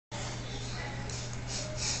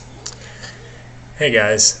Hey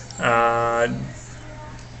guys,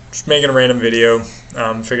 just making a random video.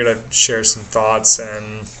 Figured I'd share some thoughts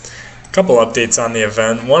and a couple updates on the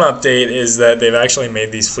event. One update is that they've actually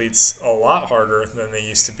made these fleets a lot harder than they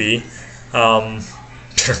used to be. Well,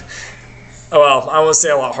 I won't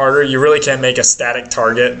say a lot harder. You really can't make a static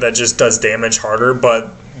target that just does damage harder,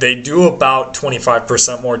 but they do about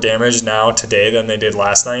 25% more damage now today than they did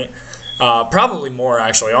last night. Probably more,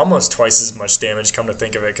 actually, almost twice as much damage, come to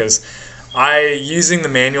think of it, because using the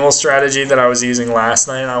manual strategy that I was using last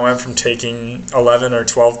night, I went from taking 11 or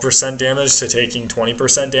 12% damage to taking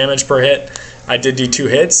 20% damage per hit. I did do 2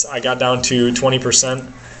 hits. I got down to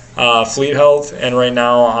 20% fleet health, and right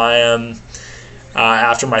now I am,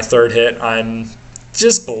 after my 3rd hit, I'm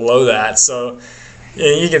just below that. So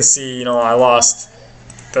you can see, I lost,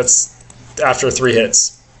 that's after 3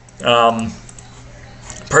 hits.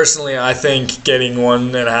 Personally, I think getting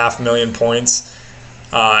 1.5 million points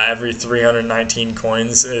every 319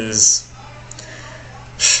 coins is...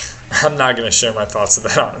 I'm not going to share my thoughts of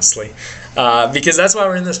that, honestly, because that's why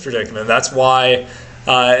we're in this predicament. That's why,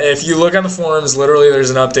 if you look on the forums, literally there's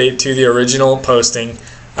an update to the original posting.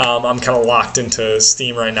 I'm kind of locked into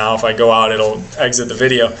Steam right now. If I go out, it'll exit the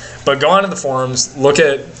video. But go onto the forums, look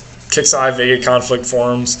at Kixeye Vega conflict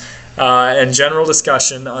forums, and general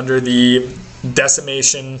discussion under the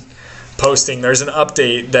decimation posting. There's an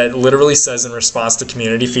update that literally says, in response to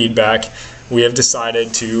community feedback, we have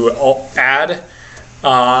decided to add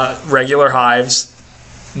regular hives,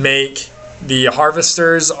 make the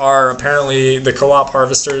harvesters are apparently, the co-op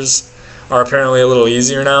harvesters are apparently a little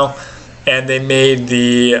easier now, and they made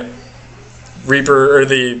the Reaper, or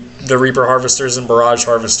the Reaper harvesters and barrage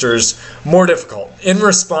harvesters more difficult in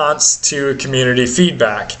response to community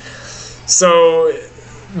feedback. So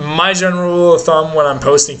my general rule of thumb when I'm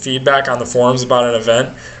posting feedback on the forums about an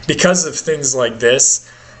event, because of things like this,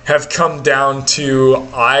 have come down to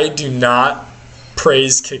I do not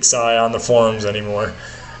praise kixeye on the forums anymore.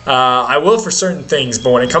 I will for certain things,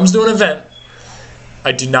 but when it comes to an event,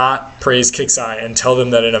 I do not praise kixeye and tell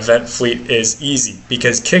them that an event fleet is easy,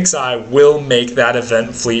 because kixeye will make that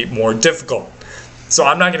event fleet more difficult. So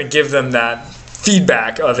I'm not going to give them that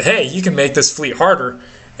feedback of, hey, you can make this fleet harder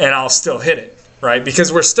and I'll still hit it, right?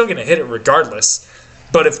 Because we're still going to hit it regardless.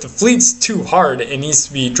 But if the fleet's too hard, it needs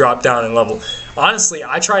to be dropped down in level. Honestly,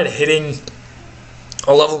 I tried hitting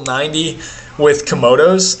a level 90 with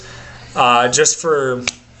Komodos just for,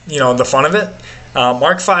 the fun of it.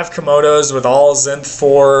 Mark 5 Komodos with all Zenith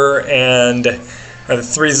 4 and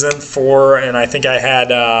 3 Zenith 4, and I think I had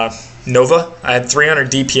Nova. I had 300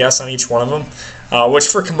 DPS on each one of them, which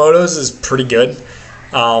for Komodos is pretty good.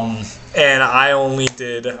 And I only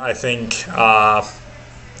did, I think,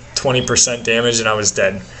 20% damage, and I was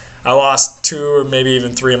dead. I lost 2 or maybe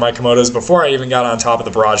even 3 of my Komodos before I even got on top of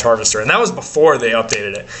the barrage harvester, and that was before they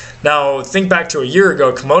updated it. Now, think back to a year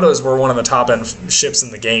ago, Komodos were one of the top-end ships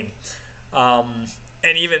in the game. And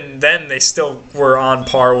even then, they still were on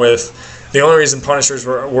par with... The only reason Punishers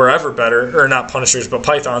were ever better, or not Punishers, but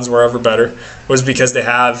Pythons were ever better, was because they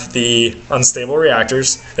have the unstable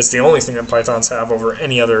reactors. It's the only thing that Pythons have over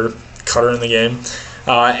any other cutter in the game,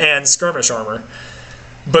 and skirmish armor.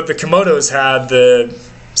 But the Komodos had the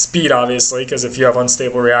speed, obviously, because if you have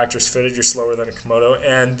unstable reactors fitted, you're slower than a Komodo,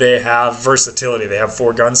 and they have versatility. They have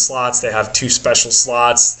 4 gun slots, they have 2 special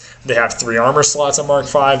slots, they have 3 armor slots on Mark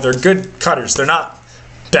 5. They're good cutters. They're not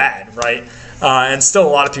bad, right? And still a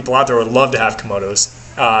lot of people out there would love to have Komodos,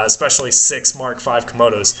 especially 6 Mark 5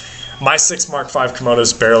 Komodos. My 6 Mark 5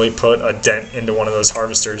 Komodos barely put a dent into one of those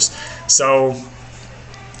harvesters. So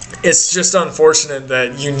it's just unfortunate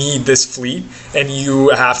that you need this fleet, and you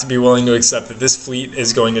have to be willing to accept that this fleet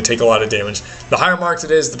is going to take a lot of damage. The higher marked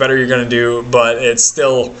it is, the better you're going to do, but it's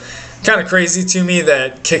still kind of crazy to me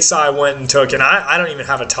that Kixeye went and took, and I don't even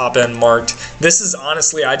have a top end marked. This is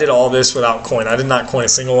honestly, I did all this without coin. I did not coin a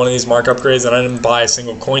single one of these mark upgrades, and I didn't buy a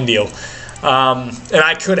single coin deal. And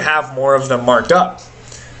I could have more of them marked up,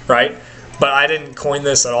 right? But I didn't coin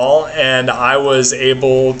this at all, and I was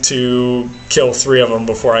able to kill 3 of them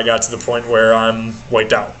before I got to the point where I'm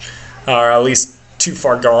wiped out, or at least too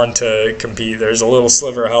far gone to compete. There's a little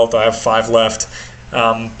sliver of health. I have 5 left.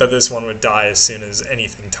 But this one would die as soon as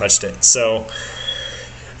anything touched it. So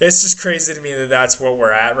it's just crazy to me that that's what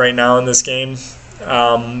we're at right now in this game.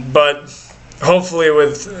 But hopefully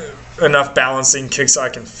with enough balancing,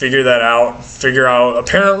 Kixeye can figure that out.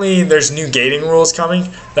 Apparently there's new gating rules coming.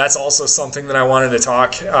 That's also something that I wanted to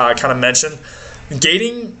talk, kind of mention.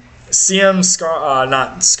 Gating, CM,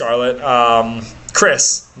 not Scarlet,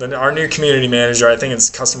 Chris, our new community manager, I think it's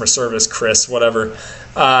customer service, Chris, whatever,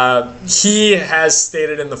 he has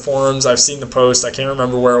stated in the forums, I've seen the post, I can't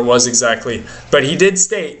remember where it was exactly, but he did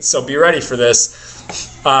state, so be ready for this,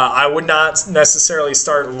 I would not necessarily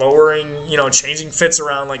start lowering, changing fits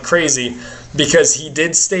around like crazy, because he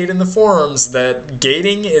did state in the forums that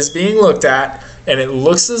gating is being looked at, and it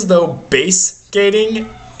looks as though base gating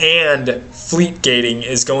and fleet gating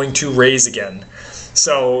is going to raise again.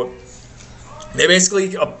 So they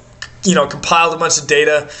basically, compiled a bunch of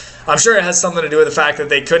data. I'm sure it has something to do with the fact that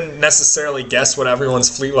they couldn't necessarily guess what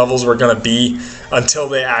everyone's fleet levels were going to be until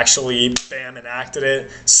they actually, bam, enacted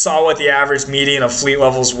it, saw what the average median of fleet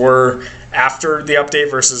levels were after the update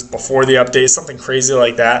versus before the update, something crazy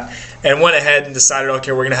like that, and went ahead and decided,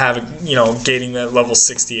 okay, we're going to have, gating at level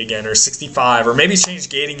 60 again, or 65, or maybe change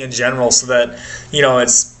gating in general so that,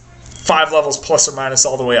 it's 5 levels plus or minus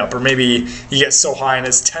all the way up, or maybe you get so high and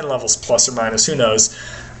it's 10 levels plus or minus, who knows.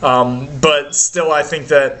 But still, I think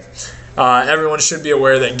that everyone should be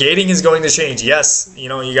aware that gating is going to change. Yes,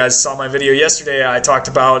 you guys saw my video yesterday. I talked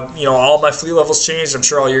about, all my fleet levels changed. I'm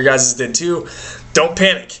sure all your guys did too. Don't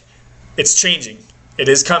panic. It's changing. It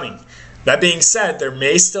is coming. That being said, there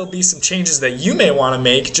may still be some changes that you may want to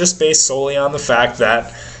make just based solely on the fact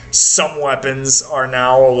that some weapons are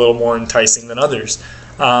now a little more enticing than others.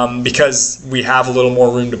 Because we have a little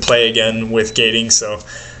more room to play again with gating. So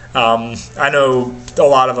I know a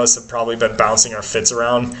lot of us have probably been bouncing our fits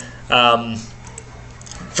around.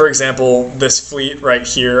 For example, this fleet right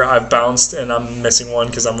here, I've bounced, and I'm missing one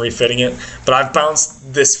because I'm refitting it, but I've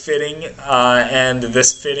bounced this fitting and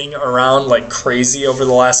this fitting around like crazy over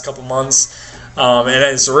the last couple months, and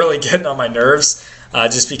it's really getting on my nerves.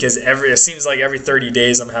 Just because it seems like every 30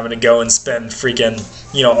 days I'm having to go and spend freaking,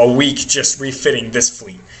 a week just refitting this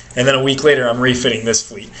fleet. And then a week later I'm refitting this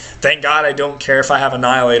fleet. Thank God I don't care if I have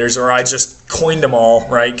annihilators or I just coined them all,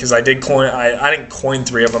 right? Because I didn't coin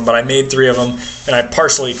 3 of them, but I made 3 of them, and I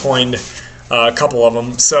partially coined a couple of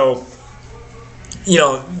them. So,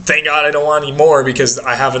 thank God I don't want any more because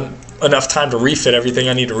I haven't enough time to refit everything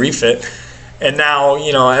I need to refit. And now,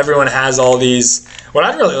 everyone has all these. What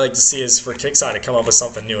I'd really like to see is for Kixeye to come up with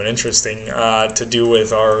something new and interesting to do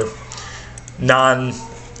with our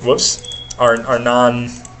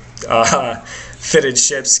fitted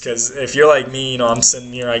ships. Because if you're like me, I'm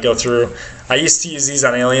sitting here, I used to use these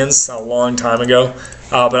on aliens a long time ago,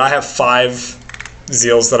 but I have 5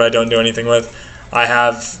 Zeals that I don't do anything with. I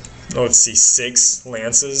have, 6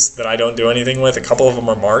 Lances that I don't do anything with. A couple of them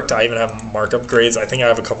are marked. I even have mark upgrades. I think I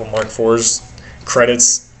have a couple Mark 4s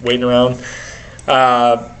credits waiting around.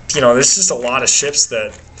 There's just a lot of ships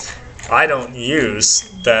that I don't use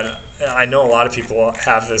that I know a lot of people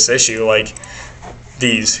have this issue, like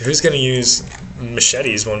these. Who's going to use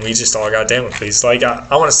machetes when we just all got Damocles? Like,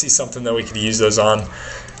 I want to see something that we could use those on.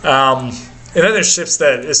 And then there's ships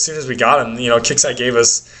that as soon as we got them, Kixeye gave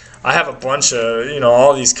us, I have a bunch of,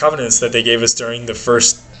 all these covenants that they gave us during the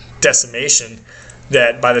first decimation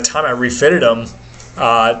that by the time I refitted them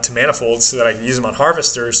to manifolds so that I could use them on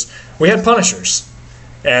harvesters, we had Punishers.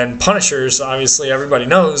 And Punishers, obviously everybody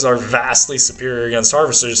knows, are vastly superior against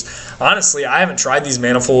harvesters. Honestly, I haven't tried these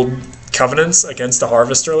manifold covenants against a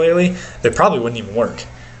harvester lately. They probably wouldn't even work.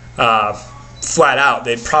 Flat out,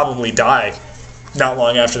 they'd probably die not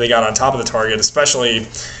long after they got on top of the target, especially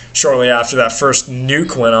shortly after that first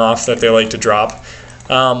nuke went off that they like to drop.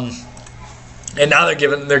 And now they're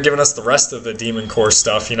giving us the rest of the Demon Core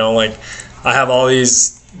stuff. Like I have all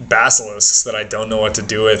these basilisks that I don't know what to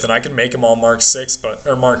do with, and I can make them all Mark 6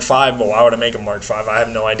 or Mark 5, but why would I make them Mark 5? I have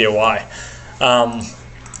no idea why.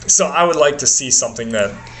 So I would like to see something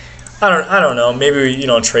that I don't know, maybe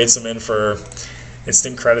trade some in for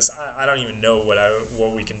instant credits. I don't even know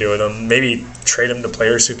what we can do with them. Maybe trade them to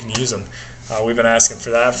players who can use them. We've been asking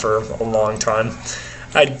for that for a long time.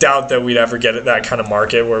 I doubt that we'd ever get that kind of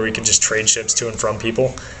market where we could just trade ships to and from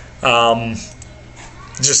people.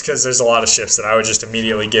 Just because there's a lot of ships that I would just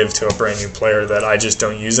immediately give to a brand new player that I just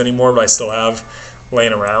don't use anymore, but I still have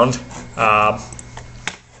laying around. But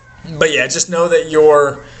yeah, just know that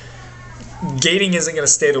your gating isn't going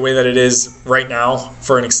to stay the way that it is right now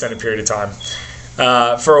for an extended period of time.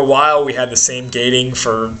 For a while, we had the same gating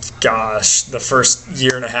for, the first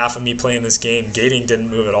year and a half of me playing this game. Gating didn't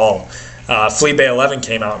move at all. Fleet Bay 11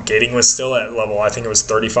 came out. Gating was still at level, I think it was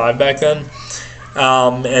 35 back then.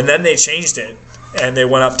 And then they changed it, and they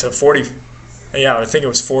went up to 40. Yeah, I think it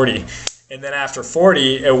was 40. And then after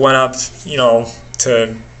 40, it went up,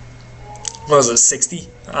 to, 60?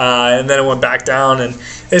 And then it went back down, and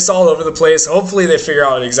it's all over the place. Hopefully they figure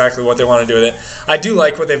out exactly what they want to do with it. I do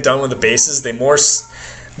like what they've done with the bases. They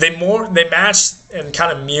they match and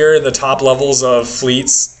kind of mirror the top levels of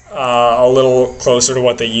fleets a little closer to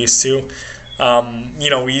what they used to. You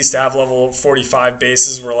know, we used to have level 45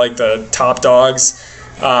 bases were like the top dogs.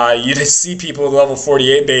 You just see people with level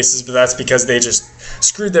 48 bases, but that's because they just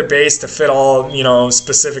screwed their base to fit all, you know,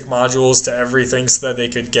 specific modules to everything so that they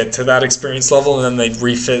could get to that experience level, and then they'd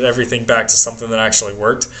refit everything back to something that actually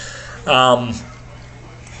worked. So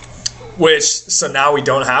now we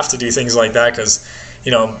don't have to do things like that because,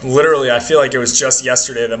 you know, literally I feel like it was just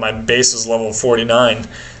yesterday that my base was level 49.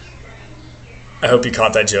 I hope you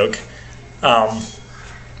caught that joke.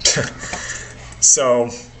 So,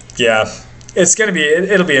 yeah. It's gonna be.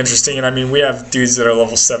 It'll be interesting, and I mean, we have dudes that are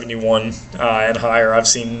level 71 and higher. I've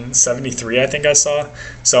seen 73, I think I saw.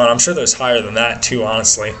 So, and I'm sure there's higher than that too,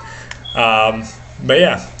 honestly. But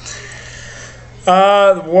yeah.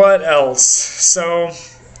 What else? So,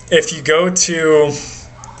 if you go to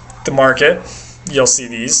the market, you'll see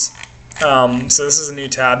these. So this is a new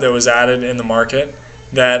tab that was added in the market.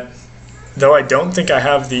 That, though I don't think I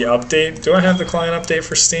have the update. Do I have the client update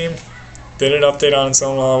for Steam? Did it update on its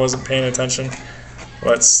own while I wasn't paying attention?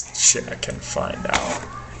 Let's check and find out.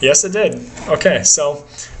 Yes, it did. Okay, so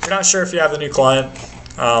if you're not sure if you have the new client,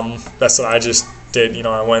 that's what I just did. You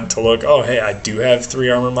know, I went to look. Oh, hey, I do have 3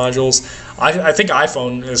 armor modules. I think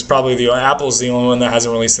iPhone is probably Apple's the only one that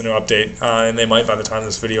hasn't released a new update, and they might by the time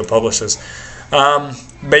this video publishes.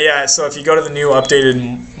 But yeah, so if you go to the new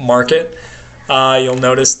updated market, you'll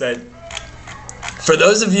notice that for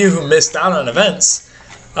those of you who missed out on events,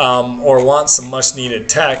 or want some much needed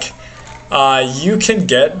tech, you can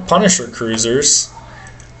get Punisher cruisers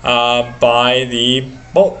by the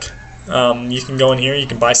bulk. You can go in here, you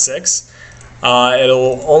can buy 6.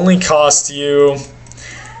 It'll only cost you,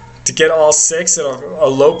 to get all 6, a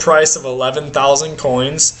low price of 11,000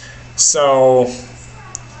 coins. So,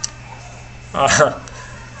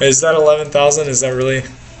 is that 11,000? Is that really?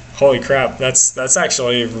 Holy crap, that's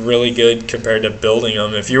actually really good compared to building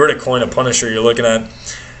them. If you were to coin a Punisher, you're looking at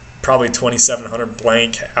probably 2,700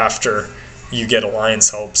 blank after you get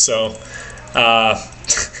Alliance help. So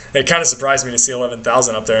it kind of surprised me to see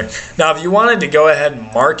 11,000 up there. Now, if you wanted to go ahead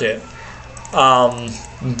and mark it,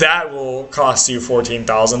 that will cost you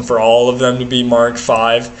 14,000 for all of them to be Mark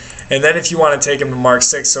 5. And then if you want to take them to Mark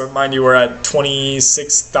 6, so mind you, we're at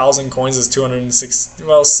 26,000 coins is 206,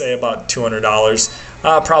 well, say about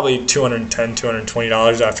 $200. Probably $210,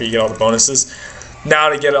 $220 after you get all the bonuses. Now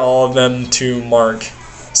to get all of them to Mark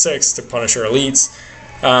 6 to Punisher Elites,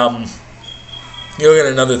 you'll get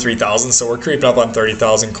another 3,000, so we're creeping up on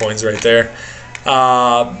 30,000 coins right there.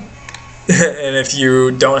 And if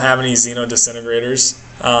you don't have any Xeno Disintegrators,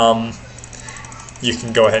 you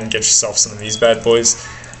can go ahead and get yourself some of these bad boys.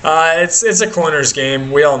 It's a coiner's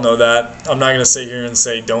game. We all know that. I'm not going to sit here and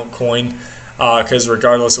say don't coin, because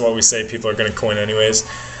regardless of what we say, people are going to coin anyways.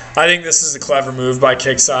 I think this is a clever move by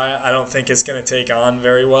kixeye. I don't think it's going to take on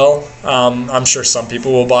very well. I'm sure some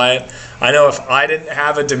people will buy it. I know if I didn't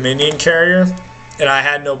have a Dominion carrier and I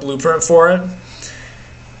had no blueprint for it,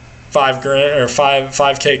 $5 grand or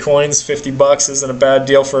 5K coins, $50 isn't a bad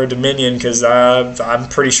deal for a Dominion, because I'm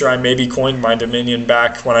pretty sure I maybe coined my Dominion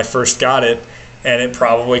back when I first got it, and it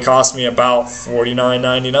probably cost me about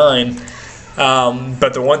 $49.99.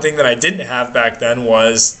 But the one thing that I didn't have back then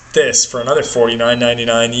was this for another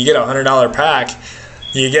 $49.99. You get a $100 pack,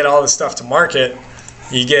 you get all the stuff to market,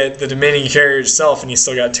 you get the Dominion carrier yourself, and you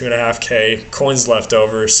still got 2.5K coins left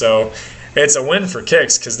over. So it's a win for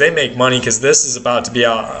Kix, because they make money, because this is about to be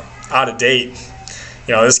out of date.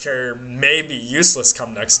 You know, this carrier may be useless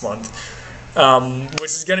come next month,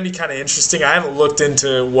 which is going to be kind of interesting. I haven't looked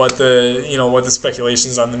into what the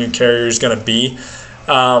speculations on the new carrier is going to be,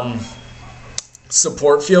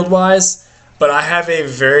 support field wise, but I have a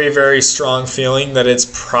very, very strong feeling that it's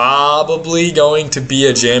probably going to be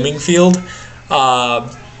a jamming field. I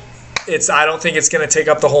don't think it's going to take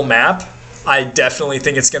up the whole map. I definitely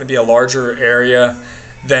think it's going to be a larger area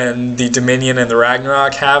than the Dominion and the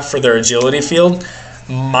Ragnarok have for their agility field.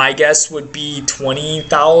 My guess would be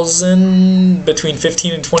 20,000, between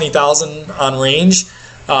 15 and 20,000 on range.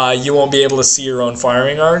 You won't be able to see your own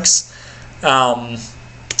firing arcs.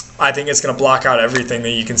 I think it's going to block out everything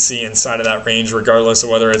that you can see inside of that range, regardless of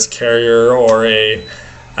whether it's a carrier or a,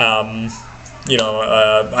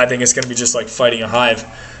 I think it's going to be just like fighting a hive.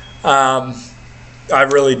 I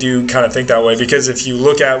really do kind of think that way, because if you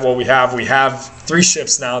look at what we have 3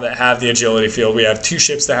 ships now that have the agility field. We have 2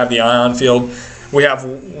 ships that have the ion field. We have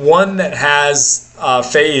 1 that has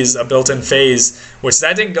a built-in phase, which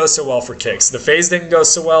that didn't go so well for Kix. The phase didn't go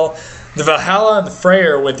so well. The Valhalla and the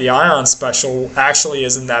Freyr with the ion special actually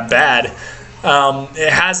isn't that bad.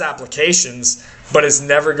 It has applications, but it's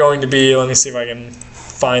never going to be, let me see if I can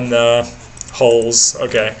find the holes.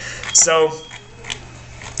 Okay, so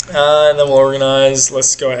and then we'll organize.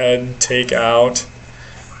 Let's go ahead and take out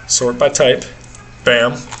sort by type.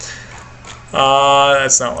 Bam.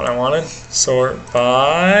 That's not what I wanted. Sort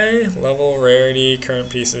by level, rarity,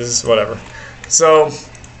 current pieces, whatever. So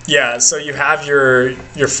yeah, so you have your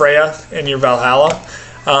Freya and your Valhalla.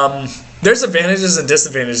 There's advantages and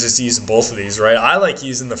disadvantages to using both of these, right? I like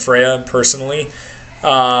using the Freya personally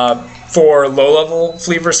for low-level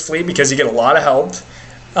fleet versus fleet because you get a lot of help.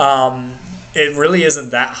 It really isn't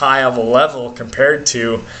that high of a level compared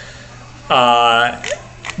to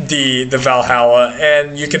the Valhalla,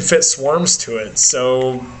 and you can fit swarms to it.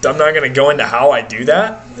 So I'm not going to go into how I do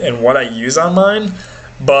that and what I use on mine,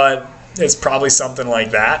 but it's probably something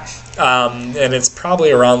like that. And it's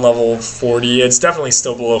probably around level 40. It's definitely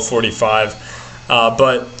still below 45,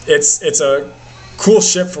 but it's a cool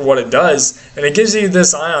ship for what it does, and it gives you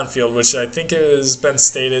this ion field, which I think it has been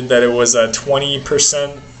stated that it was a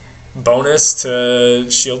 20% bonus to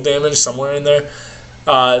shield damage, somewhere in there.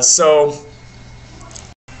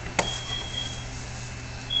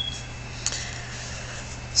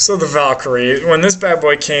 So the Valkyrie, when this bad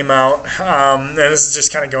boy came out, and this is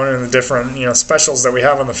just kind of going into the different specials that we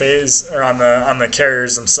have on the phase, or on the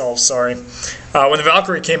carriers themselves. Sorry, when the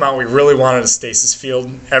Valkyrie came out, we really wanted a stasis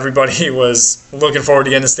field. Everybody was looking forward to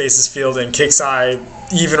getting a stasis field, and kixeye,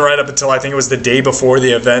 even right up until I think it was the day before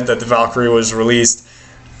the event that the Valkyrie was released,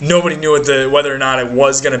 nobody knew whether or not it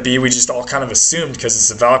was going to be. We just all kind of assumed because it's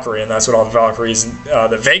a Valkyrie, and that's what all the Valkyries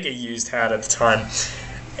the Vega used had at the time.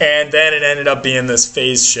 And then it ended up being this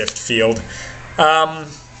phase shift field,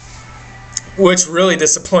 which really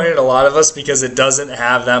disappointed a lot of us because it doesn't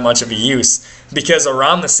have that much of a use. Because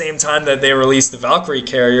around the same time that they released the Valkyrie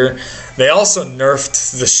carrier, they also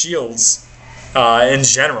nerfed the shields in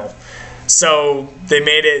general. So they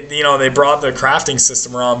made it, they brought the crafting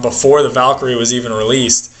system around before the Valkyrie was even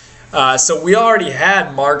released. So we already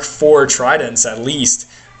had Mark IV Tridents at least.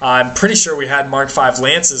 I'm pretty sure we had Mark V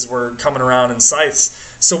Lances were coming around in scythes.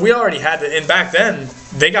 So we already had it, and back then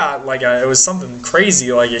they got it was something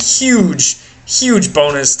crazy, like a huge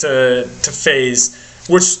bonus to phase,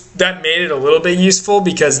 which that made it a little bit useful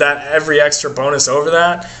because that every extra bonus over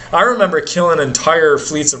that. I remember killing entire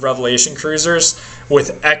fleets of Revelation cruisers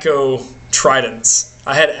with Echo Tridents.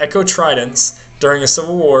 I had Echo Tridents during a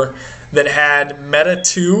Civil War that had Meta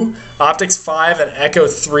 2, Optics 5, and Echo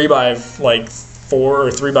 3 by 4 or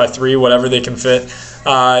 3x3, whatever they can fit.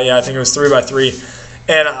 Yeah, I think it was 3x3.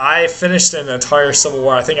 And I finished an entire Civil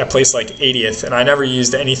War. I think I placed 80th, and I never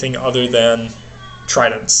used anything other than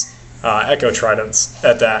Tridents, Echo Tridents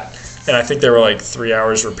at that. And I think they were 3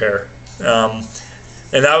 hours repair. And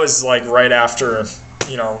that was right after,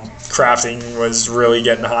 crafting was really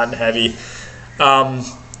getting hot and heavy.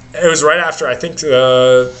 It was right after I think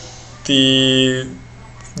these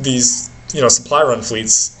supply run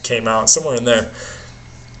fleets came out, somewhere in there.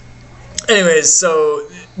 Anyways, so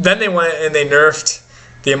then they went and they nerfed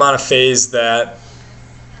the amount of phase that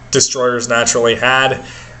destroyers naturally had.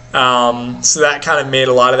 So that kind of made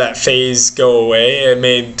a lot of that phase go away. It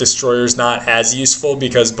made destroyers not as useful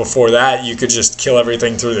because before that you could just kill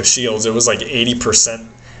everything through the shields. It was 80%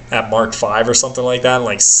 at Mark V or something like that,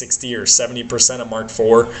 and 60 or 70% at Mark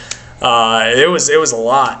IV. It was a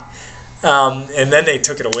lot. And then they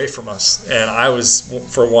took it away from us, and I was,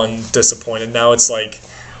 for one, disappointed. Now it's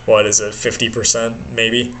what is it, 50%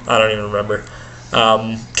 maybe? I don't even remember.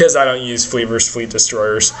 Because I don't use fleet versus fleet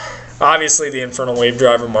destroyers. Obviously, the Infernal Wave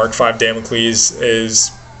Driver Mark V Damocles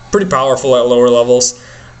is pretty powerful at lower levels.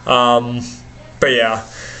 But yeah.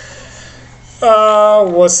 So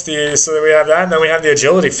we have that, and then we have the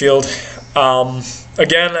agility field.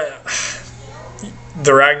 Again,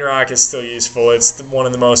 the Ragnarok is still useful. It's one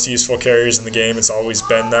of the most useful carriers in the game. It's always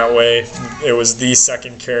been that way. It was the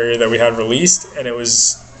second carrier that we had released, and it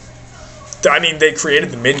was... they created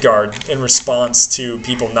the Midgard in response to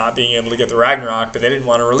people not being able to get the Ragnarok, but they didn't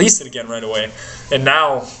want to release it again right away. And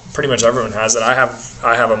now, pretty much everyone has it. I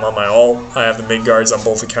have them on my alt. I have the Midgards on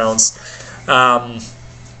both accounts.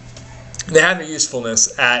 They have their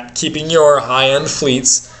usefulness at keeping your high-end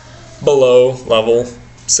fleets below level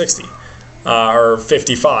 60. Or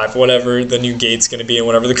 55, whatever the new gate's going to be and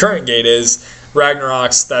whatever the current gate is.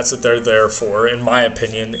 Ragnaroks, that's what they're there for, in my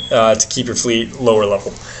opinion, to keep your fleet lower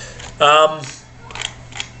level.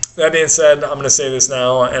 That being said, I'm going to say this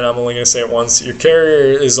now, and I'm only going to say it once. Your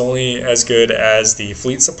carrier is only as good as the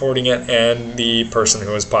fleet supporting it and the person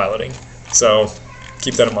who is piloting. So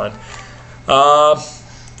keep that in mind.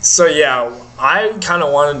 So yeah, I kind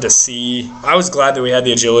of wanted to see... I was glad that we had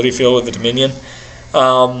the agility field with the Dominion.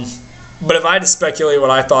 But if I had to speculate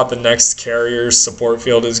what I thought the next carrier's support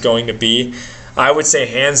field is going to be, I would say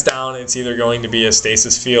hands down it's either going to be a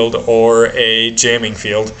stasis field or a jamming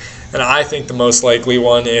field. And I think the most likely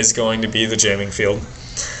one is going to be the jamming field.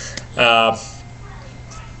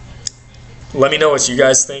 Let me know what you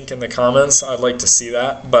guys think in the comments. I'd like to see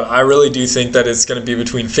that. But I really do think that it's going to be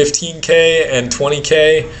between 15K and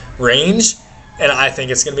 20K range. And I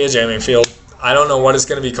think it's going to be a jamming field. I don't know what it's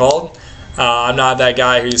going to be called. I'm not that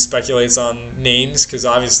guy who speculates on names, because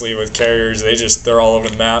obviously with carriers, they're all over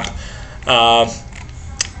the map.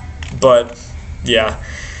 But yeah.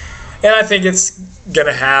 And I think it's going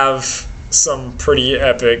to have some pretty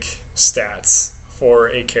epic stats for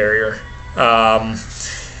a carrier.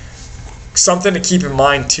 Something to keep in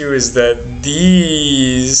mind too is that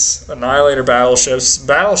these Annihilator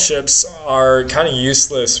battleships are kind of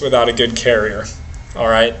useless without a good carrier. All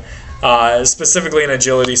right, specifically an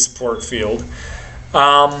agility support field.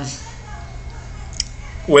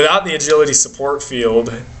 Without the agility support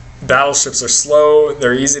field, battleships are slow.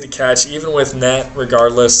 They're easy to catch, even with net.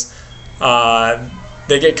 Regardless,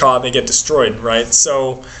 they get caught, they get destroyed. Right,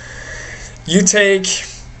 so you take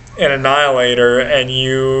an Annihilator and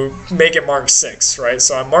you make it Mark 6, right?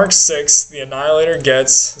 So on Mark 6, the Annihilator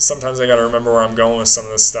gets, sometimes I gotta remember where I'm going with some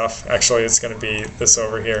of this stuff. Actually, it's gonna be this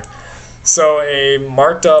over here. So a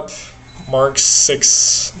marked up Mark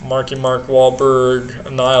 6 Marky Mark Wahlberg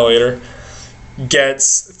Annihilator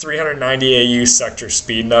gets 390 AU sector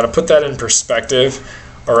speed. Now to put that in perspective,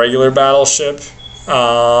 a regular battleship,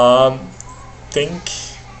 I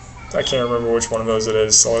can't remember which one of those it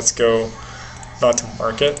is, so let's go not to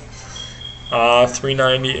market.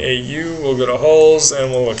 390 AU, we'll go to hulls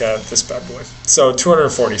and we'll look at this bad boy. So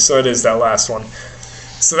 240, so it is that last one.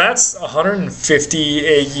 So that's 150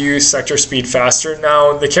 AU sector speed faster.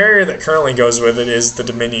 Now the carrier that currently goes with it is the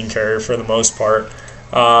Dominion carrier for the most part.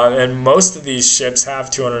 And most of these ships have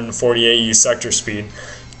 240 AU sector speed.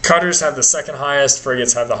 Cutters have the second highest,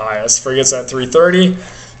 frigates have the highest. Frigates at 330,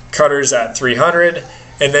 cutters at 300,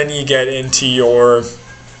 and then you get into your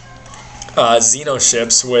Xeno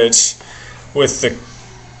ships, which with the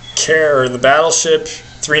battleship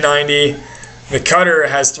 390, the cutter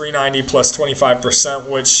has 390 plus 25%,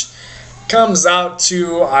 which comes out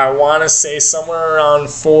to, I want to say, somewhere around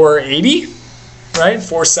 480, right?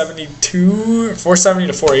 470 to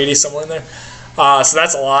 480, somewhere in there. So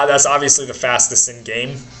that's a lot. That's obviously the fastest in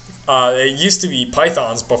game. It used to be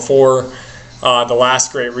Pythons before the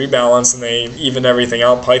last great rebalance, and they evened everything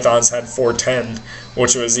out. Pythons had 410,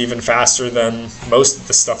 which was even faster than most of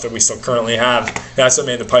the stuff that we still currently have. That's what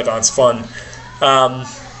made the Pythons fun.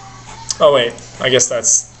 Oh wait, I guess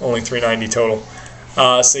that's only 390 total.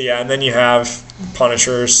 So yeah, and then you have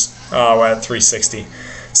Punishers at 360.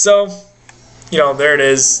 So, you know, there it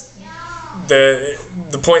is.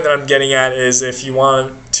 The point that I'm getting at is, if you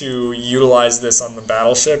want to utilize this on the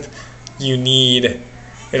battleship, you need,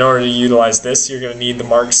 in order to utilize this, you're going to need the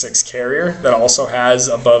Mark 6 carrier that also has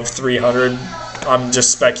above 300. I'm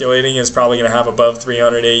just speculating, is probably going to have above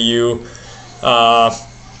 300 AU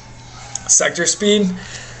sector speed.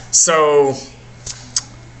 So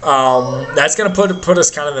that's going to put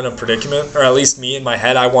us kind of in a predicament, or at least me in my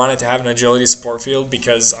head. I wanted to have an agility support field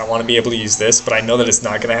because I want to be able to use this, but I know that it's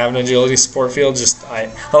not going to have an agility support field,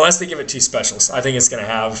 unless they give it 2 specials. I think it's going to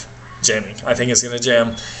have jamming. I think it's going to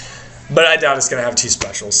jam, but I doubt it's going to have 2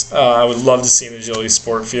 specials. I would love to see an agility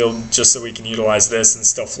support field just so we can utilize this and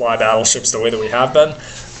still fly battleships the way that we have been,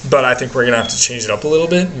 but I think we're going to have to change it up a little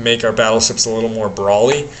bit and make our battleships a little more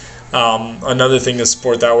brawly. Another thing to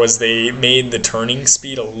support that was they made the turning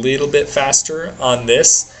speed a little bit faster on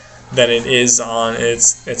this than it is on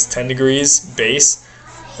its 10 degrees base,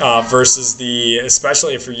 versus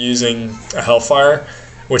especially if you're using a Hellfire,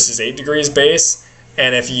 which is 8 degrees base,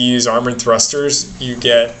 and if you use armored thrusters, you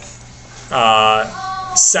get 7.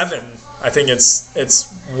 I think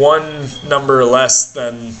it's 1 number less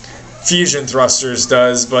than fusion thrusters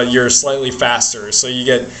does, but you're slightly faster, so you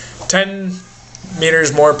get 10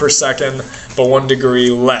 meters more per second, but 1 degree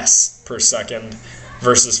less per second,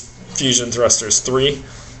 versus fusion thrusters 3.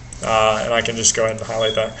 And I can just go ahead and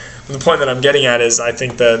highlight that. But the point that I'm getting at is, I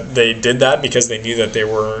think that they did that because they knew that they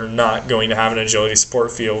were not going to have an agility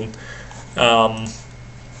support field on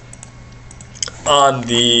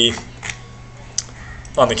the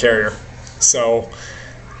carrier. So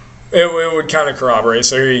it would kind of corroborate.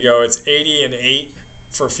 So here you go. It's 80 and 8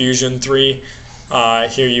 for fusion 3.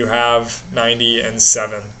 Here you have 90 and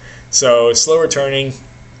 7. So slow returning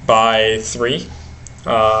by 3,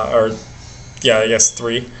 I guess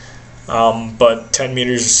 3, but 10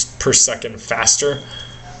 meters per second faster,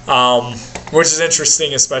 which is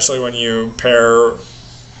interesting, especially when you pair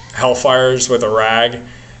Hellfires with a rag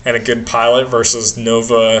and a good pilot versus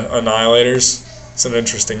Nova Annihilators. It's an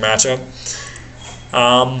interesting matchup.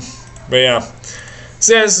 But yeah.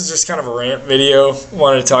 So yeah, this is just kind of a rant video.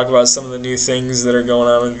 Wanted to talk about some of the new things that are going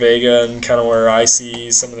on in Vega and kind of where I see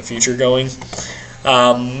some of the future going.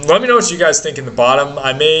 Let me know what you guys think in the bottom.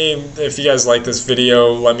 I may, if you guys like this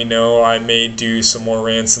video, let me know. I may do some more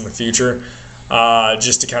rants in the future,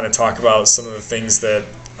 just to kind of talk about some of the things that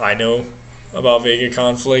I know about Vega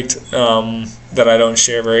conflict that I don't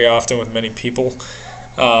share very often with many people.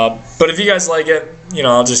 But if you guys like it, you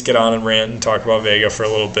know, I'll just get on and rant and talk about Vega for a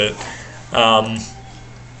little bit.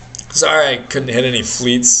 Sorry I couldn't hit any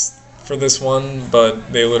fleets for this one, but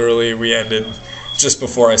we ended just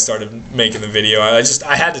before I started making the video.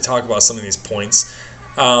 I had to talk about some of these points.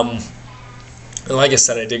 And like I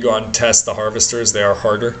said, I did go out and test the harvesters. They are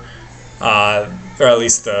harder. Or at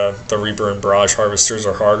least the Reaper and Barrage harvesters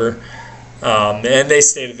are harder. And they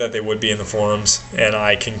stated that they would be in the forums, and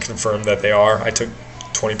I can confirm that they are. I took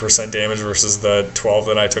 20% damage versus the 12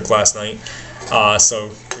 that I took last night. So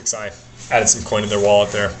kixeye added some coin in their wallet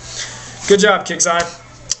there. Good job, kixeye.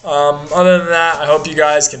 Other than that, I hope you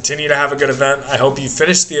guys continue to have a good event. I hope you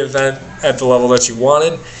finish the event at the level that you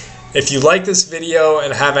wanted. If you like this video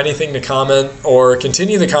and have anything to comment or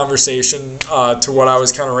continue the conversation to what I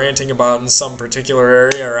was kind of ranting about in some particular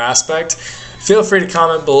area or aspect, feel free to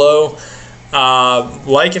comment below.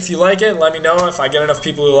 Like if you like it, let me know. If I get enough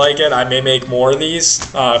people who like it, I may make more of these.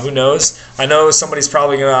 Who knows? I know somebody's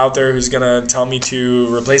probably out there who's going to tell me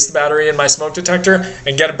to replace the battery in my smoke detector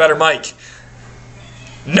and get a better mic.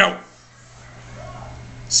 No!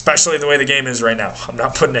 Especially the way the game is right now. I'm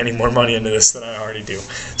not putting any more money into this than I already do.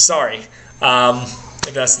 Sorry.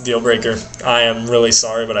 If that's the deal breaker, I am really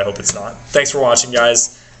sorry, but I hope it's not. Thanks for watching,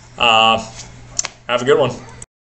 guys. Have a good one.